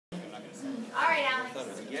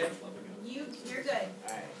You good? You're good.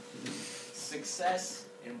 Alright. Success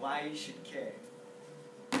and why you should care.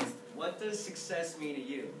 What does success mean to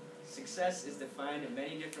you? Success is defined in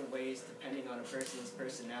many different ways depending on a person's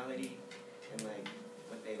personality and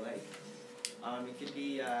what they like. It could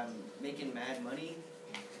be making mad money,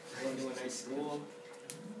 going to a nice school,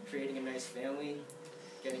 creating a nice family,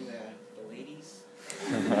 getting the ladies.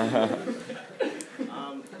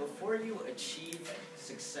 Before you achieve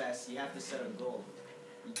success, you have to set a goal.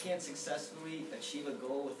 You can't successfully achieve a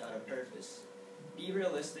goal without a purpose. Be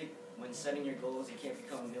realistic when setting your goals. You can't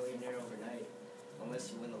become a millionaire overnight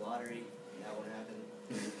unless you win the lottery, and that won't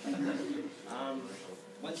happen.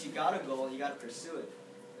 Once you got a goal, you got to pursue it.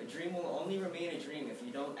 A dream will only remain a dream if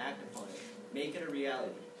you don't act upon it. Make it a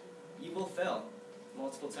reality. You will fail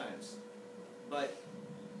multiple times, but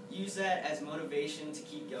use that as motivation to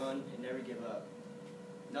keep going and never give up.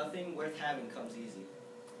 Nothing worth having comes easy.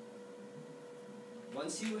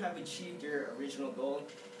 Once you have achieved your original goal,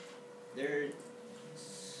 there's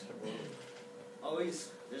always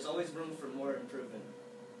room for more improvement.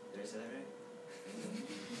 Did I say that right?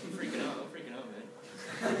 I'm freaking out, man.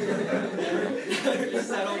 Never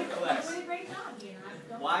settle for less. You're doing a great job, you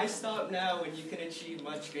know. Why stop now when you can achieve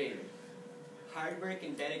much greater? Hard work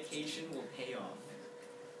and dedication will pay off.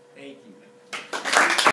 Thank you.